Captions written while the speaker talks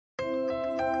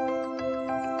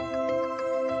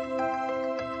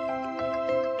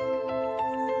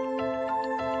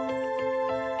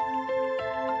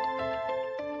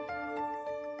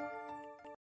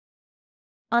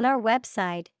On our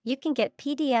website, you can get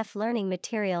PDF learning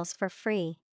materials for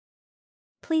free.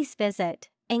 Please visit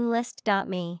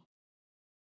englist.me.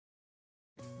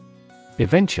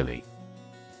 Eventually.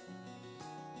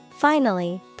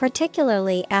 Finally,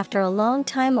 particularly after a long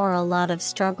time or a lot of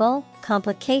struggle,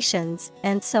 complications,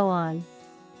 and so on.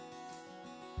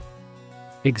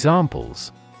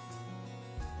 Examples: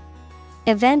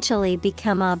 Eventually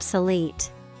become obsolete.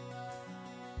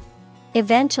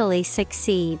 Eventually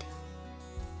succeed.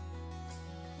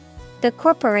 The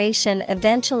corporation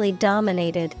eventually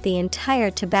dominated the entire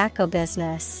tobacco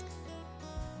business.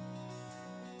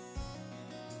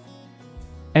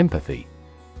 Empathy.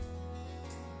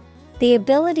 The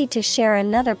ability to share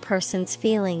another person's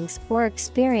feelings or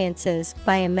experiences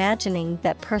by imagining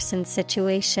that person's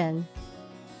situation.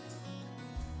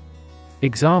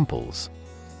 Examples: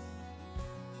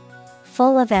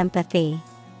 Full of empathy.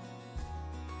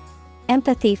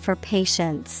 Empathy for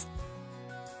patients.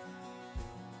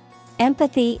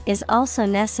 Empathy is also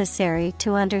necessary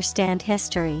to understand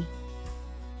history.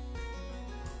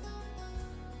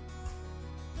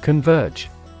 Converge.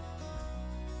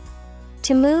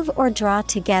 To move or draw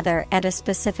together at a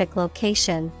specific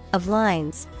location, of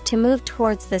lines, to move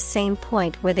towards the same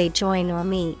point where they join or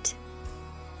meet.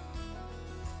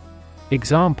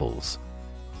 Examples: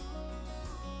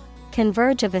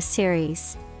 Converge of a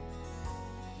series.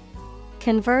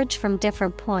 Converge from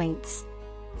different points.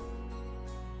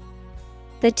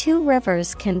 The two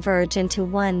rivers converge into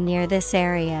one near this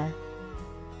area.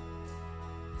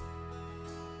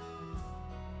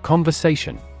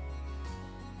 Conversation.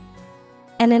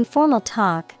 An informal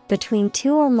talk between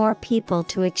two or more people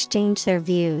to exchange their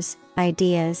views,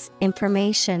 ideas,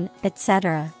 information,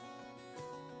 etc.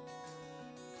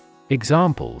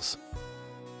 Examples: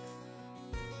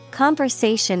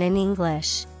 Conversation in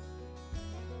English.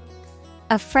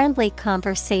 A friendly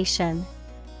conversation.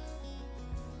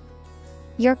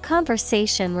 Your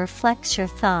conversation reflects your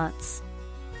thoughts.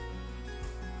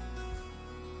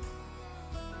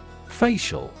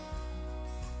 Facial.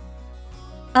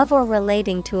 Of or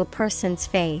relating to a person's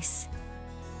face.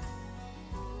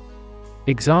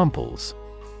 Examples: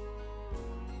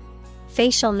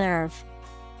 Facial nerve.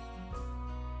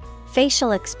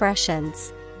 Facial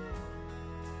expressions.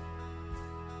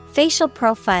 Facial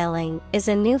profiling is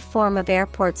a new form of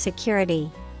airport security.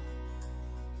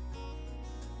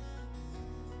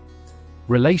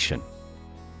 Relation.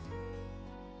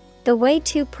 The way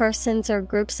two persons or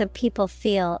groups of people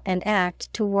feel and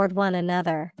act toward one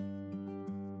another.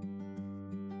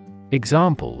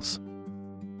 Examples: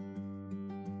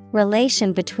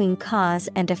 Relation between cause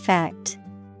and effect.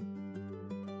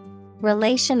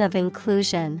 Relation of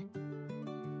inclusion.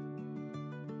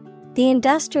 The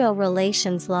industrial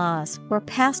relations laws were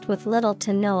passed with little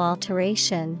to no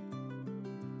alteration.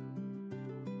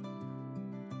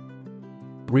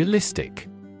 Realistic.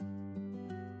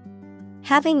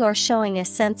 Having or showing a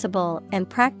sensible and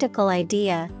practical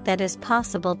idea that is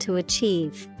possible to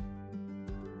achieve.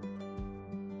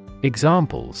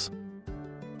 Examples: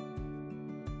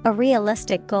 A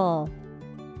realistic goal.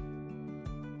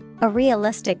 A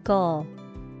realistic goal.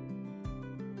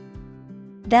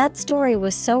 That story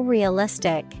was so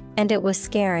realistic, and it was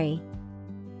scary.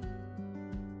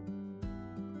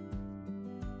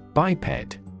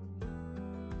 Biped.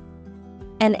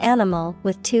 An animal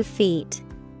with 2 feet.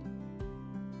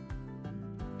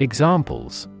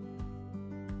 Examples: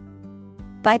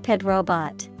 Biped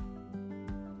robot.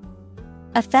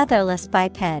 A featherless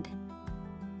biped.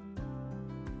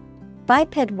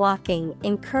 Biped walking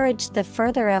encouraged the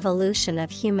further evolution of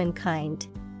humankind.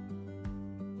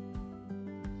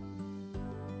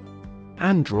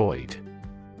 Android.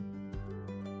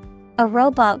 A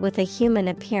robot with a human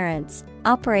appearance,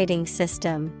 operating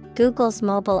system, Google's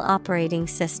mobile operating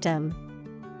system.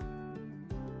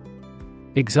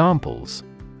 Examples: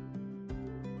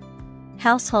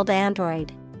 Household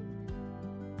Android.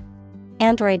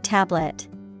 Android tablet.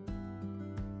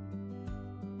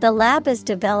 The lab is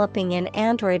developing an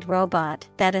android robot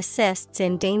that assists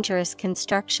in dangerous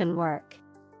construction work.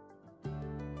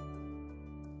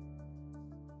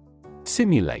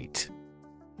 Simulate.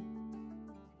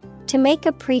 To make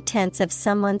a pretense of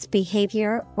someone's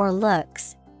behavior or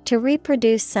looks, to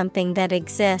reproduce something that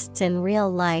exists in real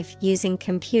life using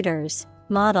computers,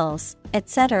 models,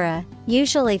 etc.,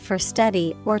 usually for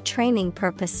study or training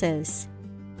purposes.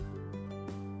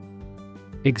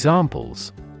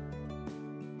 Examples: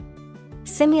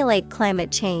 Simulate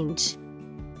climate change.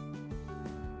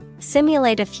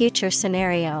 Simulate a future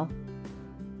scenario.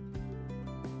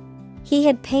 He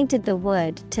had painted the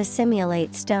wood to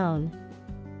simulate stone.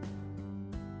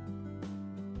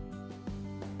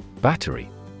 Battery.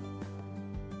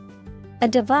 A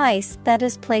device that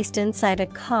is placed inside a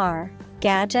car,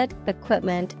 gadget,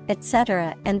 equipment,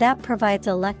 etc., and that provides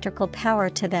electrical power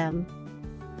to them.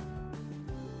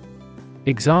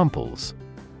 Examples: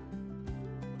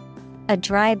 A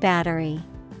dry battery.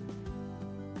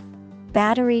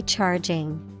 Battery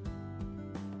charging.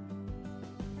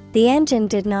 The engine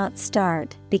did not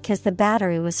start because the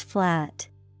battery was flat.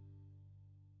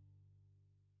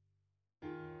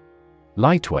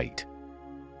 Lightweight.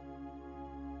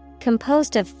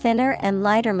 Composed of thinner and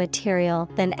lighter material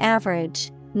than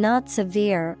average, not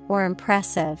severe or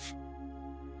impressive.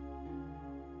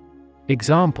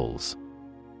 Examples: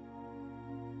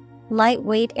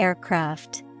 Lightweight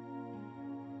aircraft.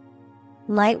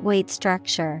 Lightweight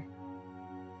structure.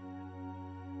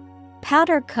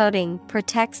 Powder coating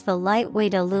protects the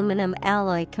lightweight aluminum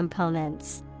alloy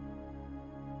components.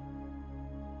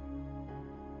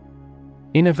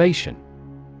 Innovation.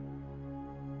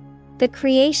 The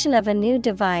creation of a new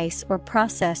device or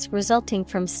process resulting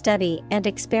from study and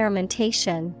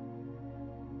experimentation.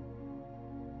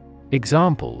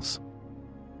 Examples: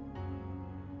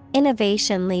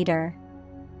 Innovation leader.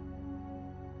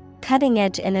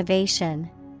 Cutting-edge innovation.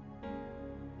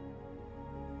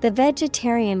 The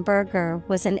vegetarian burger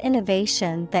was an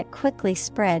innovation that quickly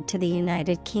spread to the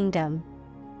United Kingdom.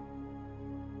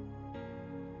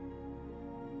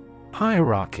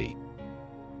 Hierarchy.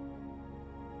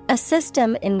 A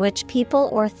system in which people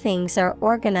or things are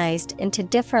organized into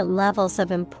different levels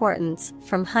of importance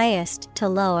from highest to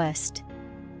lowest.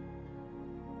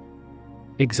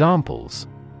 Examples: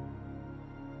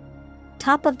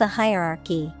 Top of the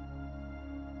hierarchy.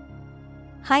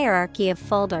 Hierarchy of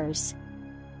folders.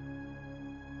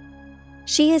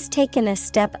 She has taken a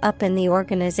step up in the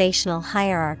organizational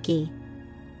hierarchy.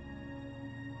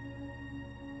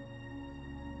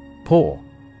 Pore.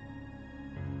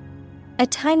 A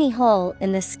tiny hole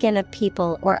in the skin of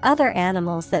people or other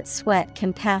animals that sweat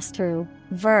can pass through.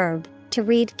 Verb, to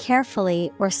read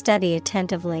carefully or study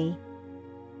attentively.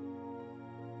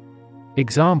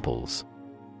 Examples: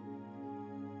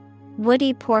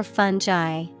 Woody pore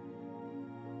fungi.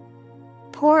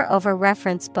 Pore over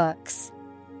reference books.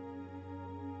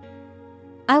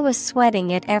 I was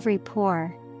sweating at every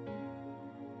pore.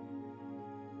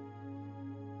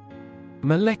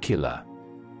 Molecular.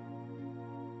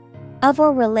 Of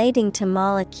or relating to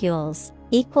molecules,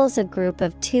 equals a group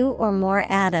of two or more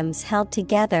atoms held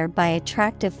together by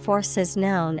attractive forces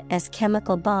known as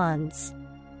chemical bonds.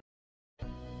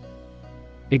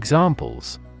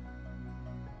 Examples: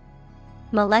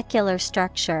 Molecular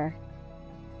structure.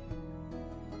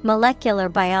 Molecular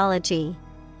biology.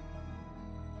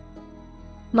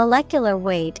 Molecular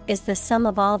weight is the sum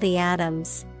of all the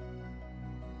atoms.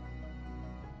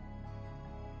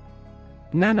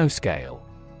 Nanoscale.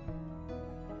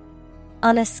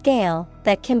 On a scale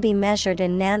that can be measured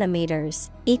in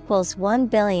nanometers, equals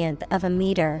 1/1000th of a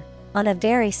meter, on a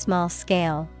very small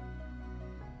scale.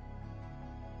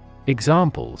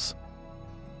 Examples: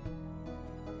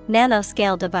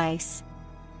 Nanoscale device.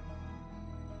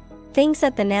 Things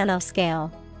at the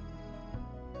nanoscale.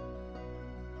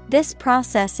 This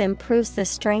process improves the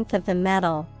strength of the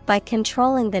metal by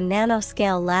controlling the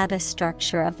nanoscale lattice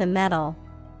structure of the metal.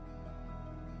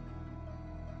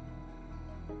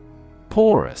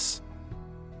 Porous.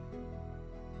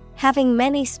 Having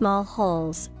many small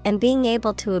holes and being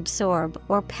able to absorb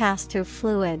or pass through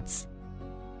fluids.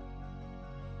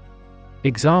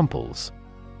 Examples: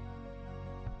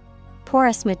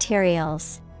 Porous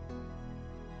materials.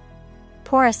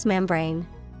 Porous membrane.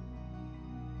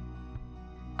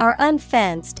 Our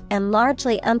unfenced and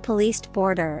largely unpoliced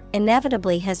border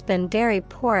inevitably has been very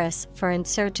porous for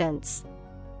insurgents.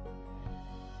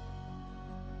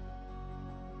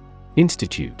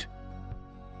 Institute.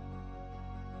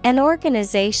 An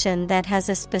organization that has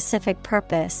a specific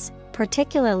purpose,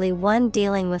 particularly one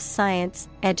dealing with science,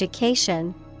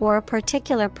 education, or a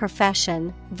particular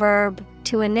profession. Verb,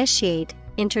 to initiate,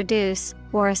 introduce,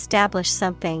 or establish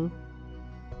something.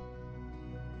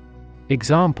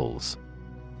 Examples: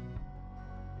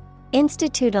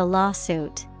 Institute a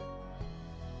lawsuit.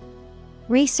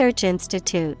 Research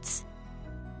institutes.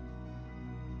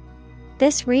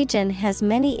 This region has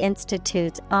many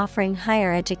institutes offering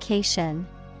higher education.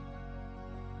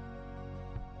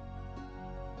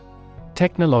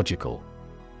 Technological.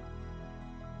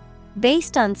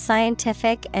 Based on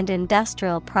scientific and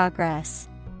industrial progress.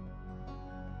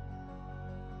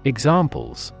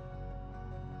 Examples: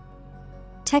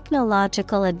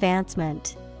 Technological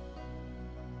advancement.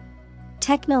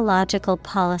 Technological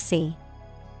policy.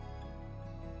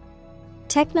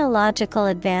 Technological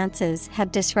advances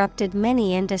have disrupted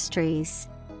many industries.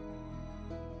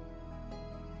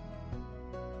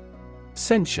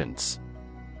 Sentience.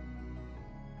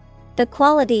 The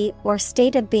quality or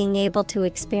state of being able to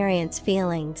experience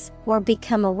feelings, or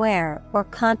become aware or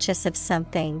conscious of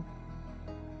something.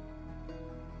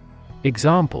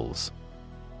 Examples: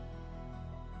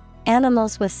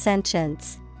 Animals with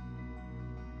sentience.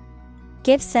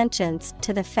 Give sentience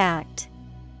to the fact.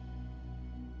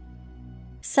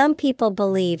 Some people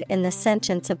believe in the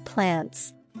sentience of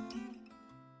plants.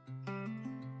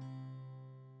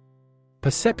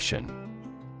 Perception.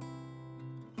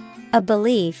 A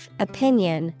belief,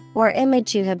 opinion, or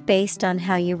image you have based on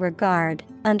how you regard,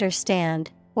 understand,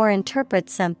 or interpret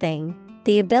something,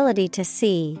 the ability to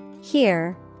see,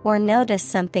 hear, or notice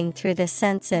something through the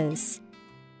senses.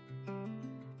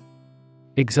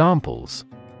 Examples: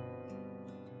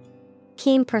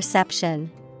 Keen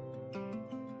perception.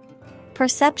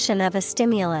 Perception of a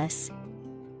stimulus.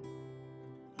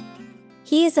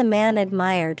 He is a man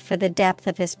admired for the depth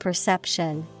of his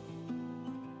perception.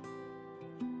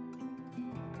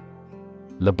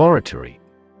 Laboratory.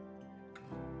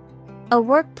 A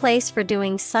workplace for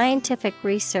doing scientific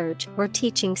research or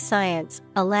teaching science,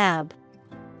 a lab.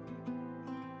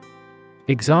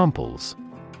 Examples: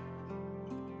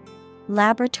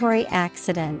 Laboratory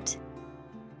accident.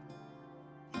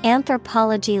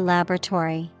 Anthropology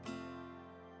laboratory.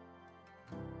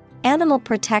 Animal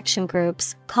protection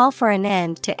groups call for an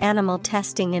end to animal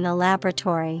testing in a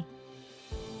laboratory.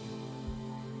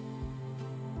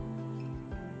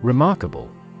 Remarkable.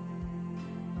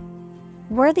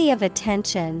 Worthy of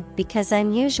attention because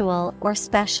unusual or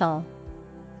special.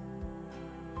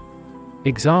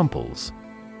 Examples: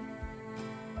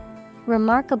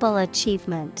 Remarkable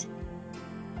achievement.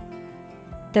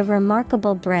 The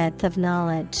remarkable breadth of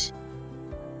knowledge.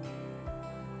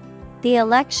 The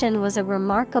election was a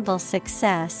remarkable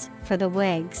success for the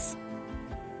Whigs.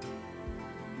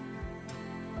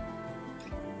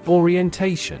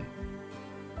 Orientation.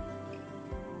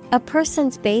 A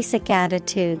person's basic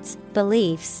attitudes,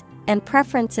 beliefs, and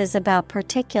preferences about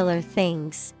particular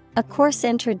things, a course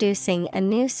introducing a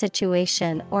new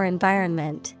situation or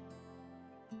environment.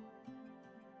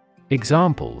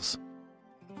 Examples: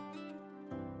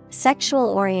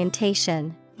 Sexual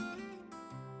orientation.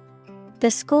 The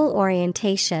school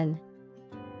orientation.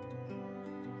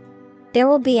 There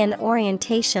will be an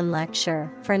orientation lecture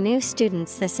for new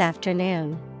students this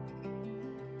afternoon.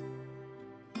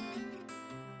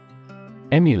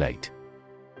 Emulate.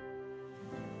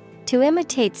 To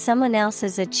imitate someone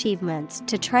else's achievements,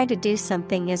 to try to do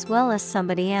something as well as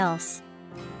somebody else.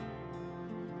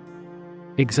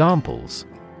 Examples: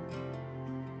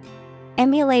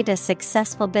 Emulate a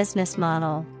successful business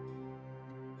model.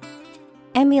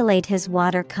 Emulate his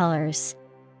watercolors.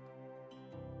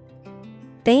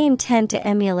 They intend to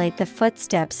emulate the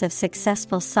footsteps of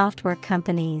successful software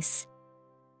companies.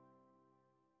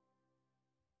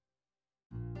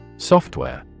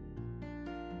 Software.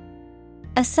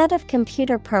 A set of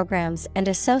computer programs and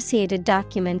associated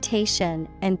documentation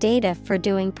and data for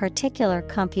doing particular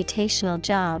computational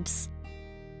jobs.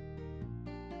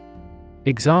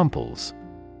 Examples: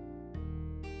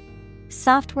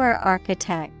 Software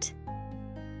architect.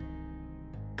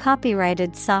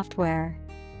 Copyrighted software.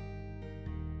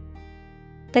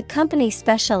 The company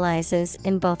specializes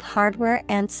in both hardware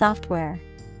and software.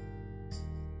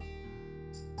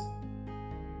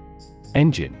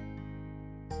 Engine.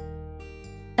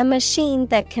 A machine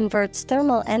that converts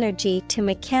thermal energy to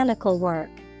mechanical work,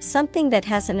 something that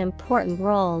has an important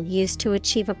role used to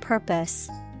achieve a purpose.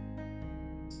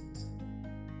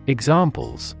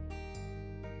 Examples: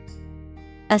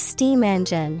 A steam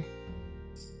engine.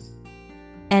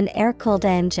 An air-cooled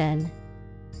engine.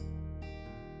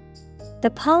 The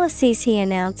policies he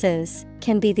announces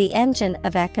can be the engine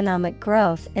of economic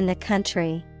growth in the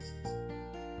country.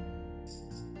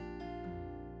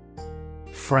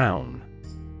 Frown.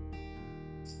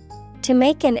 To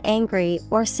make an angry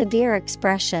or severe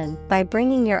expression by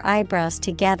bringing your eyebrows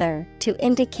together to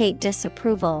indicate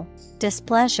disapproval,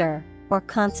 displeasure, or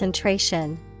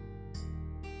concentration.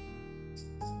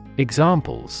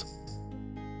 Examples: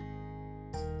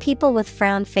 People with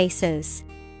frown faces.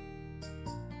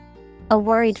 A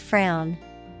worried frown.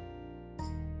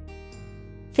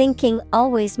 Thinking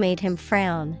always made him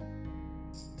frown.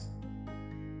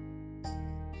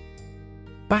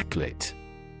 Backlit.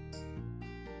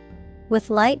 With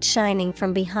light shining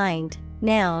from behind.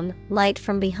 Noun, light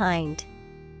from behind.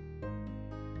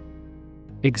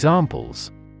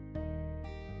 Examples: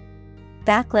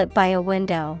 Backlit by a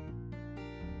window.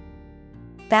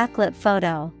 Backlit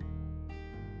photo.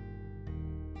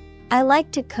 I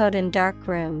like to code in dark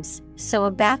rooms, so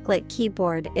a backlit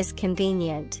keyboard is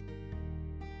convenient.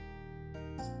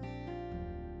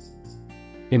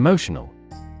 Emotional.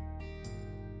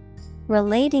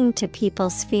 Relating to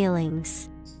people's feelings.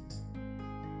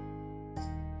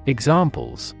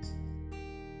 Examples: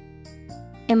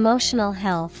 Emotional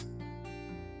health.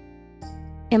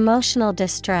 Emotional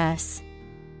distress.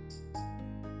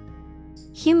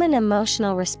 Human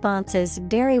emotional responses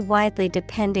vary widely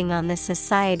depending on the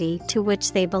society to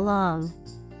which they belong.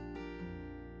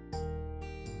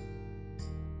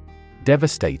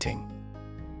 Devastating.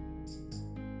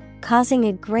 Causing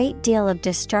a great deal of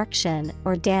destruction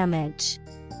or damage.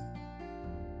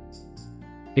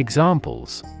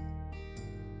 Examples: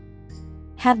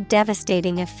 Have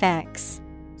devastating effects.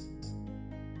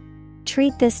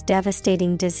 Treat this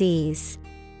devastating disease.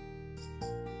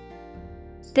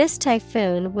 This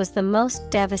typhoon was the most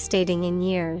devastating in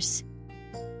years.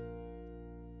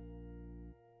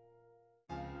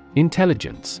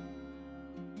 Intelligence.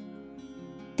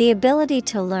 The ability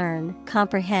to learn,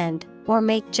 comprehend, or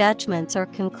make judgments or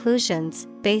conclusions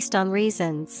based on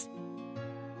reasons.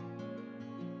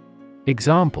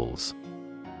 Examples: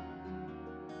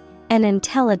 An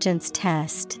intelligence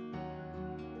test.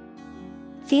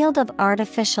 Field of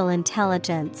artificial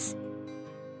intelligence.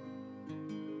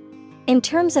 In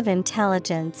terms of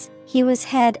intelligence, he was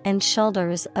head and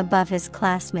shoulders above his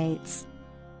classmates.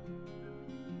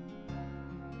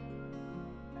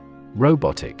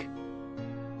 Robotic.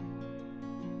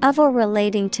 Of or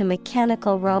relating to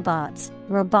mechanical robots,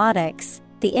 robotics,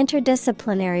 the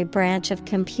interdisciplinary branch of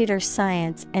computer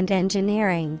science and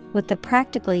engineering with the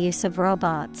practical use of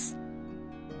robots.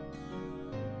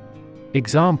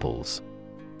 Examples: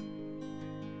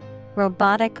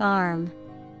 Robotic arm.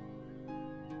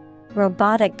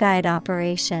 Robotic guide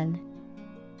operation.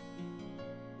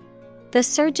 The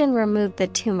surgeon removed the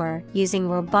tumor using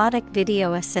robotic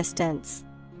video assistance.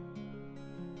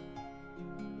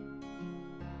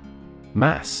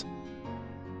 Mass.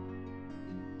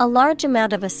 A large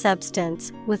amount of a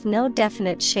substance with no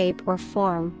definite shape or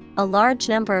form, a large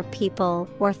number of people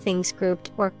or things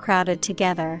grouped or crowded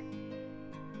together.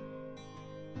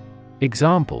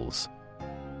 Examples: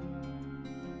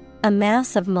 A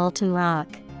mass of molten rock.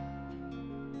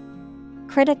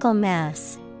 Critical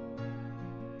mass.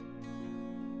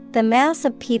 The mass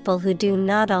of people who do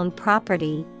not own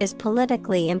property is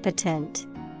politically impotent.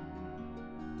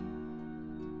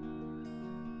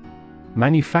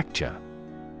 Manufacture.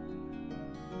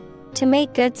 To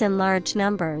make goods in large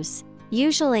numbers,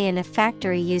 usually in a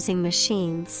factory using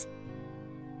machines.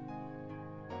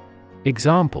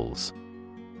 Examples: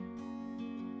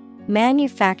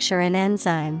 Manufacture an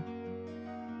enzyme.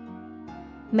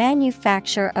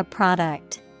 Manufacture a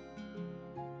product.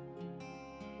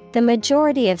 The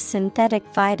majority of synthetic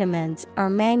vitamins are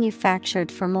manufactured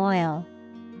from oil.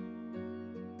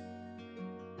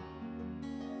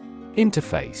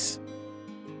 Interface.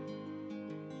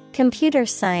 Computer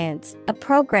science, a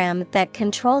program that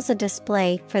controls a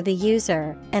display for the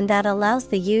user and that allows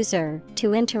the user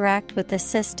to interact with the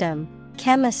system.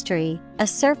 Chemistry, a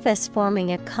surface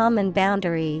forming a common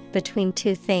boundary between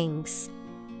two things.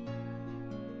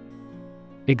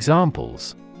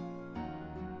 Examples: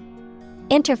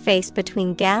 Interface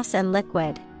between gas and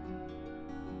liquid.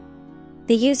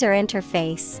 The user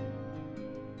interface.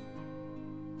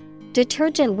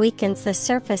 Detergent weakens the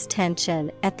surface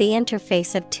tension at the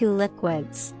interface of two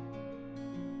liquids.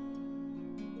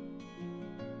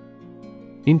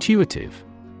 Intuitive.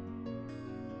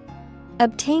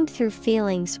 Obtained through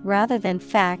feelings rather than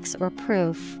facts or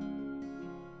proof.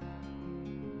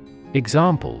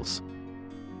 Examples: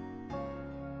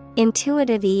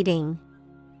 Intuitive eating.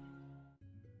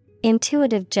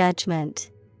 Intuitive judgment.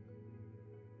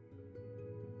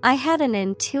 I had an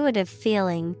intuitive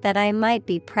feeling that I might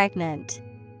be pregnant.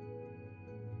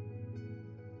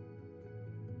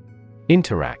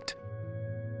 Interact.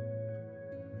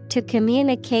 To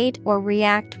communicate or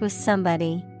react with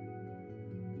somebody.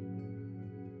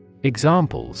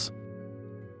 Examples: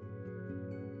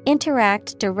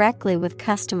 Interact directly with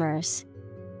customers.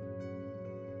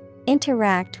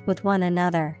 Interact with one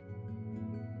another.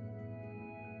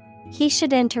 He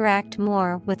should interact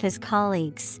more with his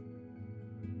colleagues.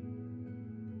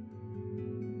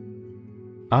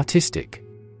 Artistic.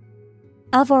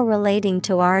 Of or relating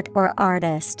to art or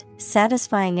artist,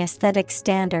 satisfying aesthetic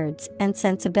standards and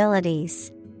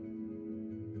sensibilities.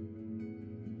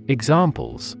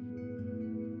 Examples: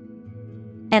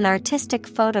 An artistic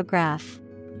photograph.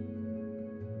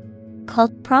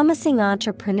 Called promising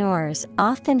entrepreneurs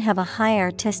often have a high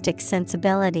artistic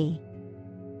sensibility.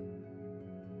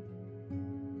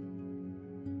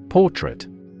 Portrait.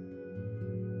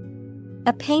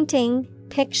 A painting,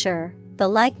 picture, the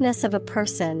likeness of a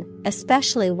person,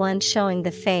 especially one showing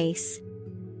the face.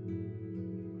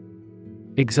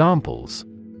 Examples: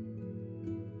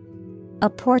 a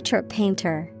portrait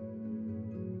painter,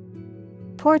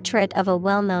 portrait of a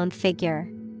well-known figure.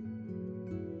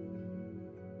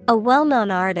 A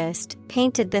well-known artist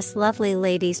painted this lovely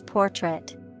lady's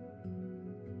portrait.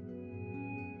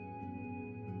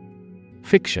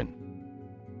 Fiction.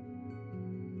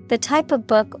 The type of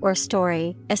book or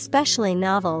story, especially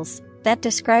novels, that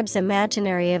describes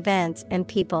imaginary events and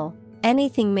people,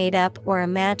 anything made up or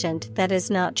imagined that is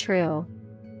not true.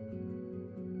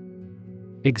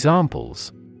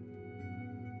 Examples: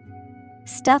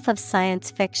 Stuff of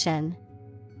science fiction,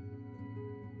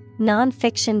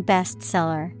 non-fiction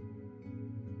bestseller.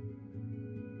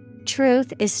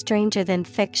 Truth is stranger than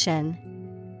fiction.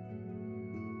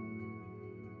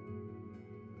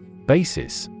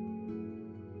 Basis.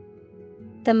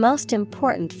 The most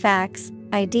important facts,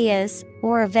 ideas,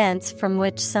 or events from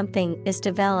which something is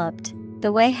developed,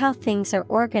 the way how things are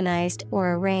organized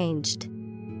or arranged.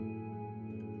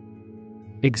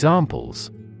 Examples: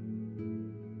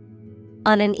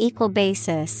 On an equal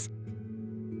basis.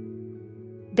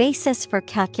 Basis for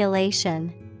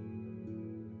calculation.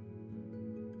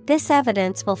 This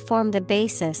evidence will form the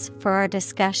basis for our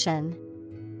discussion.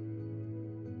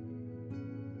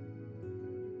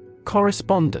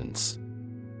 Correspondence.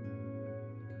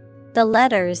 The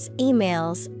letters,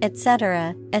 emails,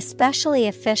 etc., especially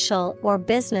official or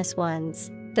business ones,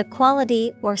 the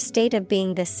quality or state of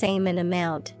being the same in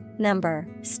amount, number,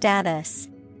 status.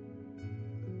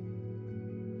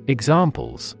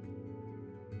 Examples: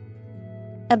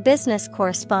 A business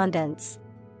correspondence.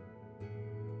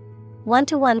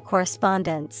 One-to-one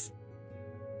correspondence.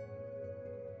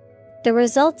 The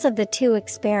results of the two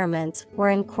experiments were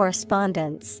in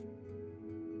correspondence.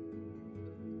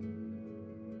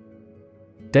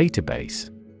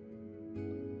 Database.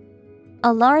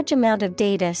 A large amount of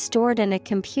data stored in a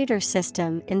computer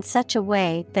system in such a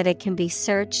way that it can be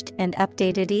searched and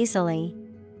updated easily.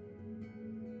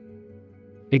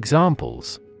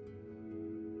 Examples: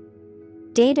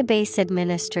 Database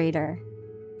administrator.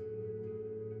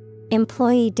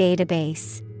 Employee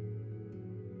database.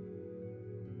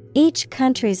 Each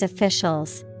country's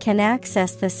officials can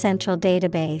access the central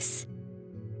database.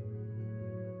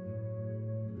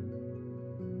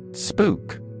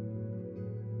 Spook.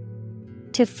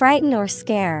 To frighten or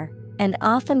scare, and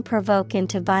often provoke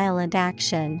into violent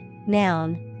action.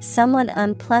 Noun, someone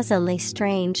unpleasantly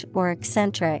strange or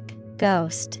eccentric.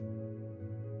 Ghost.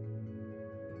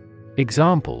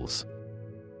 Examples: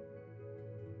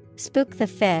 Spook the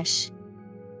fish.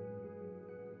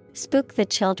 Spook the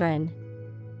children.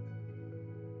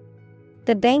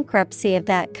 The bankruptcy of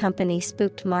that company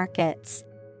spooked markets.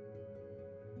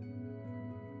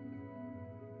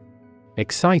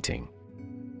 Exciting.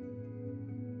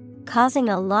 Causing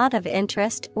a lot of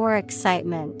interest or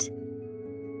excitement.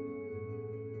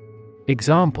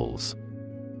 Examples: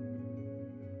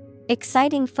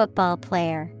 Exciting football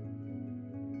player.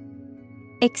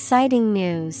 Exciting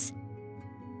news.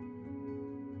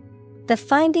 The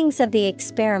findings of the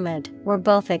experiment were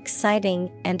both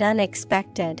exciting and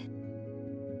unexpected.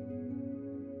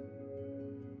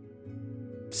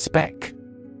 Speck.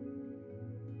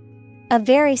 A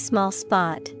very small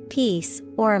spot, piece,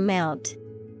 or amount.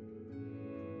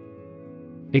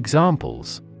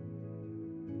 Examples: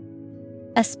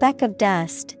 A speck of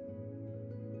dust.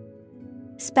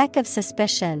 Speck of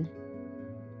suspicion.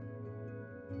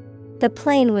 The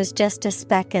plane was just a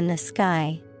speck in the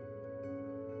sky.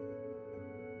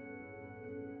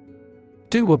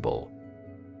 Doable.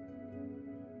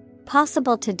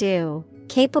 Possible to do,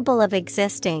 capable of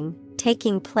existing,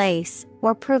 taking place,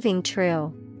 or proving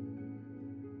true.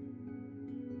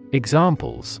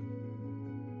 Examples: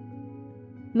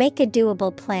 Make a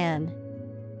doable plan.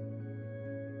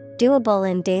 Doable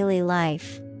in daily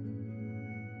life.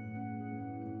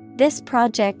 This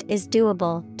project is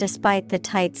doable despite the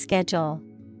tight schedule.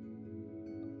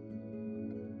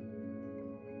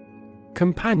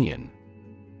 Companion.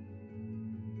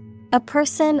 A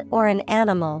person or an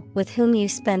animal with whom you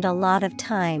spend a lot of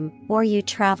time or you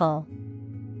travel.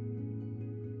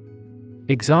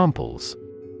 Examples: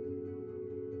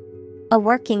 A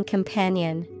working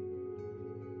companion.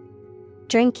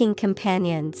 Drinking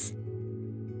companions.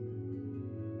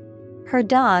 Her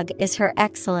dog is her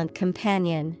excellent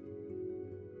companion.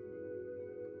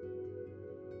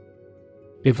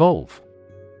 Evolve.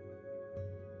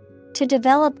 To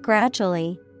develop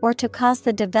gradually, or to cause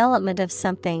the development of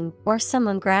something or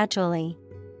someone gradually.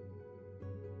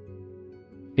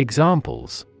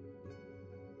 Examples: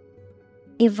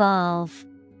 Evolve.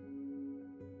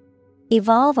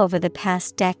 Evolve over the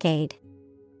past decade.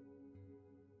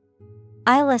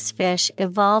 Eyeless fish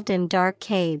evolved in dark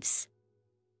caves.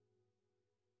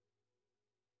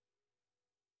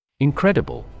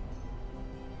 Incredible.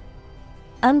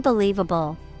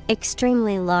 Unbelievable,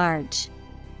 extremely large.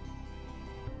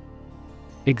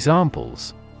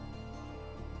 Examples: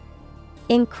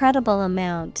 Incredible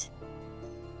amount.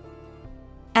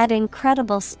 At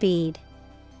incredible speed.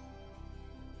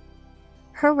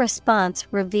 Her response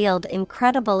revealed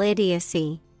incredible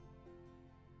idiocy.